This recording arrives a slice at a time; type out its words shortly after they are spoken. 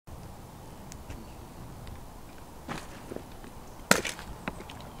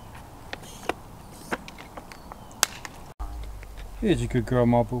Here's your good girl,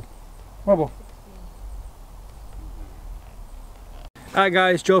 Marble. Marble. Alright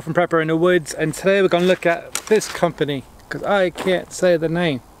guys, Joe from Prepper in the Woods, and today we're going to look at this company, because I can't say the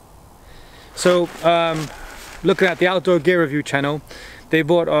name. So, looking at the Outdoor Gear Review channel, they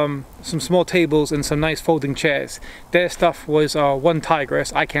bought some small tables and some nice folding chairs. Their stuff was one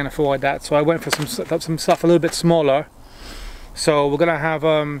Tigress. I can't afford that, so I went for some stuff a little bit smaller. So we're gonna have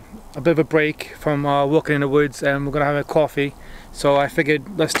a bit of a break from walking in the woods, and we're gonna have a coffee. So I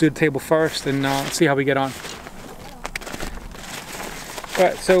figured let's do the table first and see how we get on.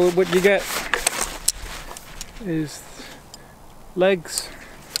 Right, so what you get is legs,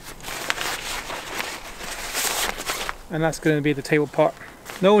 and that's going to be the table part.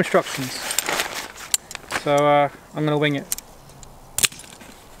 No instructions, so I'm going to wing it.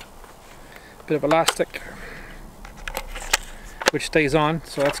 Bit of elastic, which stays on,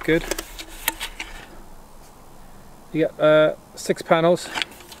 so that's good. You get 6 panels,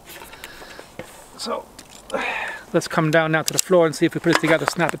 so let's come down now to the floor and see if we put it together,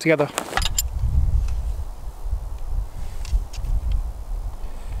 snap it together.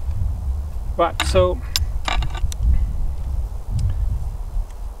 Right, so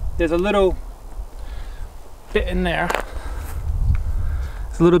there's a little bit in there.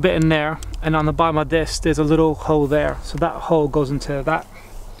 There's a little bit in there, and on the bottom of this there's a little hole there. So that hole goes into that,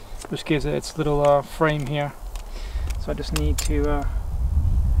 which gives it its little frame here. So I just need to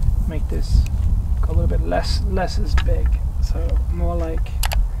make this go a little bit less as big, so more like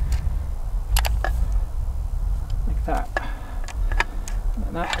that.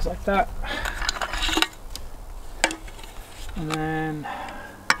 And that goes like that. And then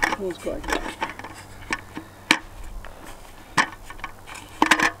we'll go like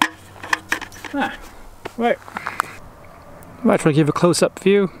that. Right. I'm going to give a close-up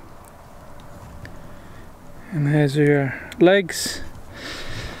view. And there's your legs.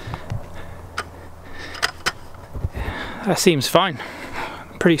 That seems fine.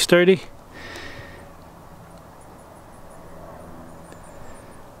 Pretty sturdy.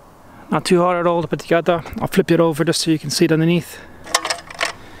 Not too hard at all to put together. I'll flip it over just so you can see it underneath.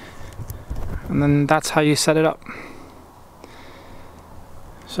 And then that's how you set it up.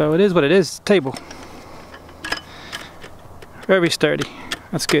 So it is what it is, table. Very sturdy,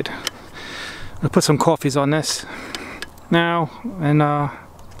 that's good. I'll put some coffees on this now and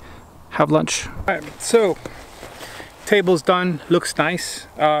have lunch. Alright, so table's done, looks nice,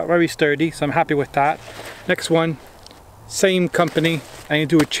 very sturdy, so I'm happy with that. Next one, same company, I need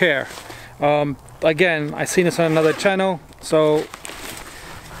to do a chair. Again, I've seen this on another channel, so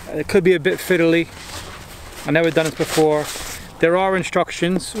it could be a bit fiddly. I've never done this before. There are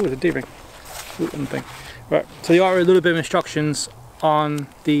instructions. Ooh, the D-ring. Thing. Right. So there are a little bit of instructions on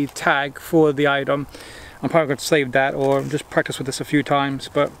the tag for the item. I'm probably going to save that or just practice with this a few times.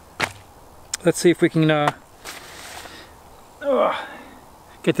 But let's see if we can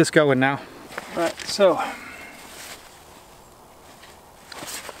get this going now. Right. So.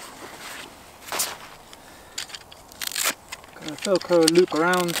 Gonna Velcro loop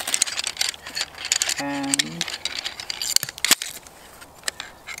around and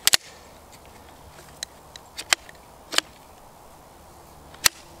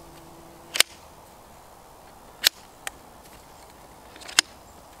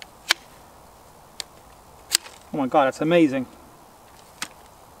oh my god, that's amazing.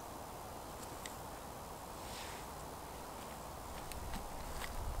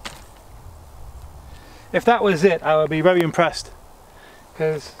 If that was it, I would be very impressed,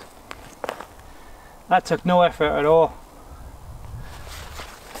 because that took no effort at all.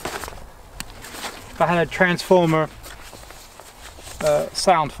 If I had a transformer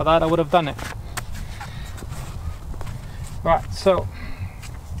sound for that, I would have done it. Right, so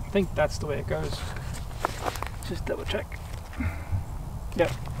I think that's the way it goes. Just double check.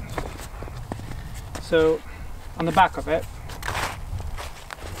 Yep. So on the back of it,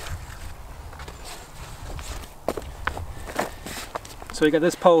 so you got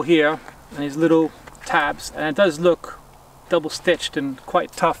this pole here and these little tabs, and it does look double stitched and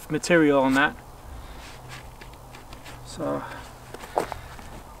quite tough material on that. So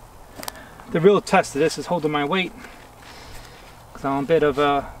the real test of this is holding my weight, because I'm a bit of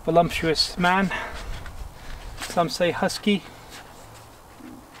a voluptuous man. Some say husky.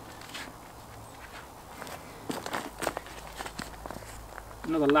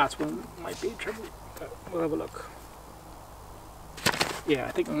 Another last one might be trouble, but we'll have a look. Yeah,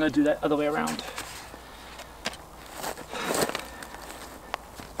 I think I'm going to do that other way around.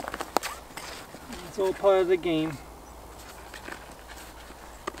 It's all part of the game.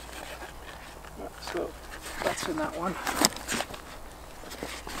 So that's in that one.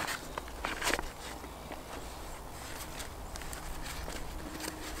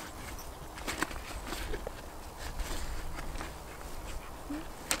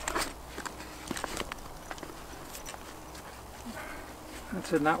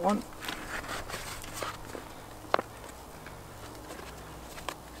 That's in that one.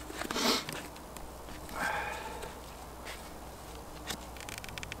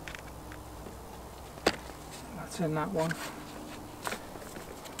 That's in that one.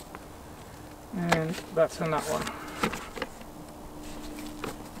 And that's in that one.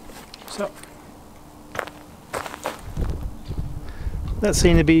 So that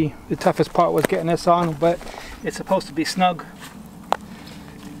seemed to be the toughest part, was getting this on, but it's supposed to be snug.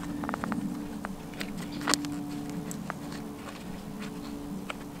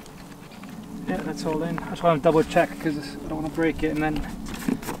 Yeah, that's all in. I just want to double check because I don't want to break it and then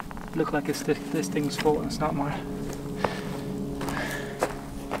look like it's this thing's fault and it's not mine.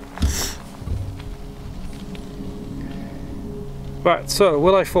 Right, so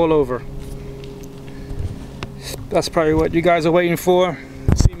will I fall over? That's probably what you guys are waiting for.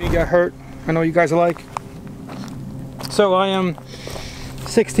 See me get hurt. I know you guys are like. So I am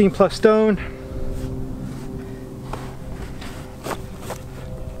 16 plus stone.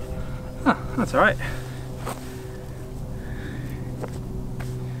 Huh, that's alright.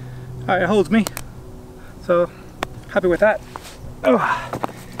 Alright, it holds me. So happy with that.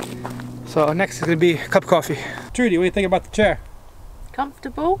 So next is going to be a cup of coffee. Trudy, what do you think about the chair?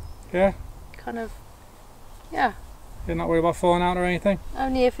 Comfortable. Yeah? Kind of, yeah. You're not worried about falling out or anything?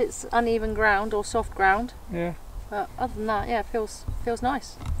 Only if it's uneven ground or soft ground. Yeah. But other than that, yeah, it feels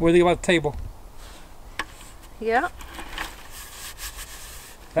nice. What do you think about the table? Yeah.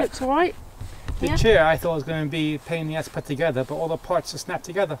 Looks alright. The chair I thought was going to be a pain in the ass to put together, but all the parts are snapped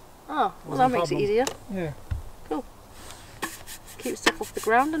together. Oh, well that makes it easier. Yeah. Cool. Keep stuff off the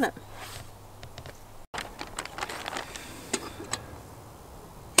ground, doesn't it?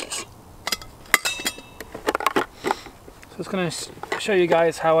 So I was going to show you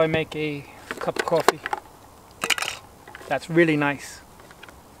guys how I make a cup of coffee. That's really nice.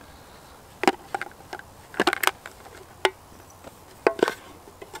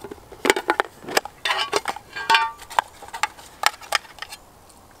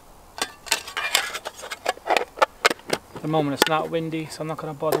 At the moment it's not windy, so I'm not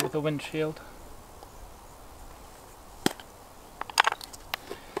going to bother with the windshield.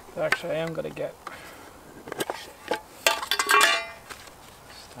 But actually I am going to get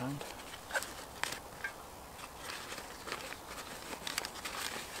stand.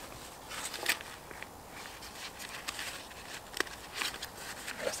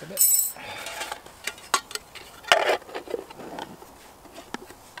 Just a bit.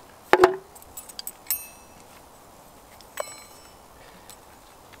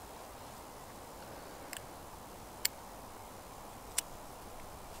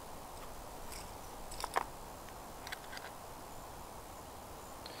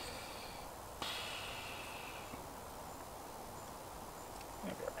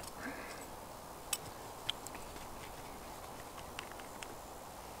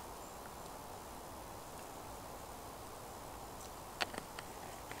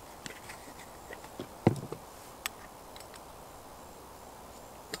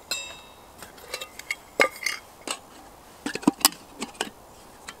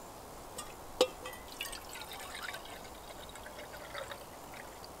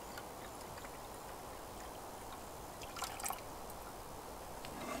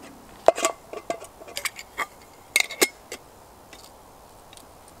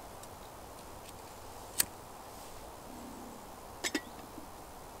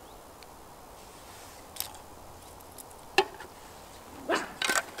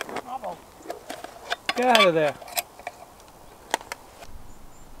 Get out of there.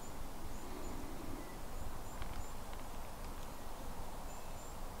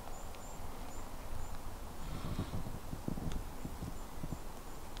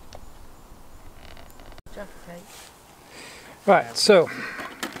 Right, so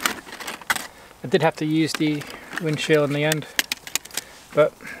I did have to use the windshield in the end,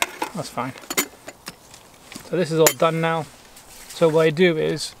 but that's fine. So this is all done now. So what I do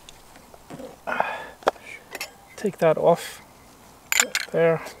is take that off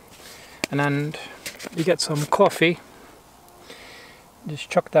there, and then you get some coffee, just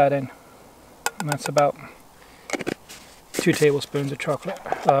chuck that in, and that's about 2 tablespoons of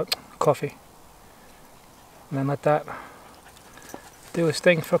coffee, and then let that do its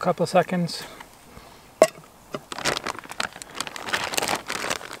thing for a couple of seconds.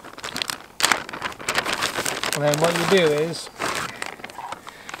 And then what you do is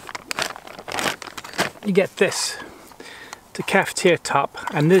you get this, the cafetiere top,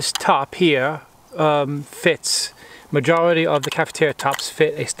 and this top here fits, majority of the cafetiere tops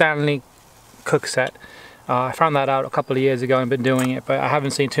fit a Stanley cook set, I found that out a couple of years ago and been doing it, but I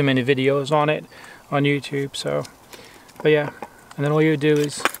haven't seen too many videos on it on YouTube. So, but yeah, and then all you do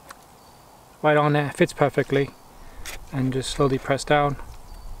is right on there, fits perfectly, and just slowly press down.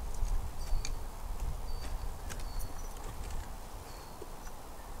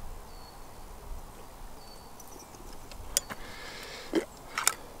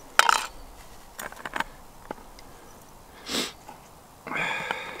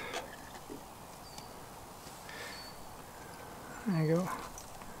 There you go.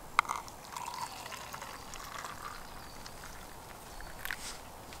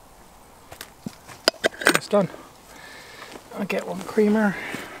 It's done. I'll get one creamer.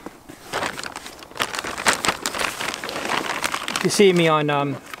 If you see me on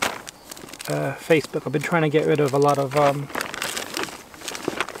Facebook, I've been trying to get rid of a lot of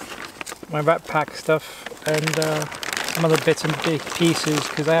my Rat Pack stuff and some other bits and pieces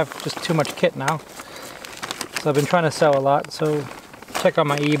because I have just too much kit now. So I've been trying to sell a lot, so check out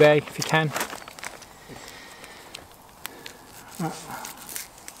my eBay if you can.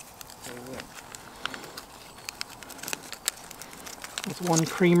 There's one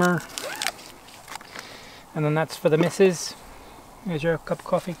creamer, and then that's for the missus. Here's your cup of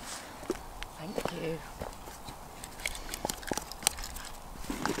coffee. Thank you.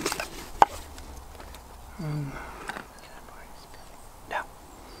 Yeah.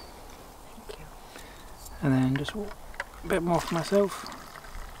 Thank you. And then just a bit more for myself.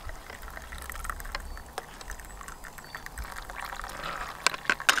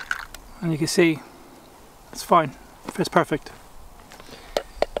 And you can see it's fine, it's perfect.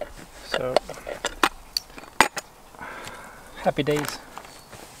 So happy days.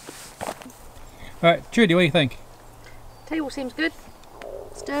 Alright, Judy, what do you think? Table seems good,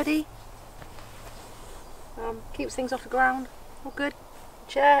 sturdy, keeps things off the ground, all good.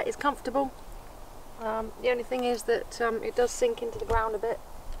 Chair is comfortable. The only thing is that it does sink into the ground a bit,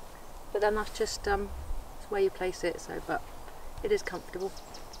 but then that's just it's where you place it. So, but it is comfortable.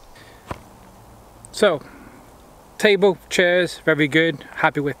 So, table, chairs, very good,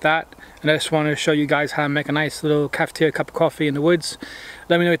 happy with that. And I just want to show you guys how to make a nice little cafeteria cup of coffee in the woods.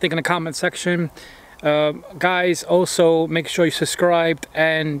 Let me know what you think in the comment section. Guys, also make sure you subscribed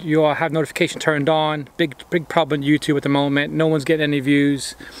and you all have notification turned on. Big problem with YouTube at the moment. No one's getting any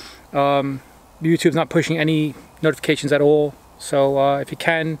views. YouTube's not pushing any notifications at all. So if you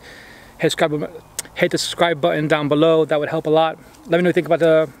can, hit the subscribe button down below. That would help a lot. Let me know what you think about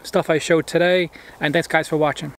the stuff I showed today. And thanks guys for watching.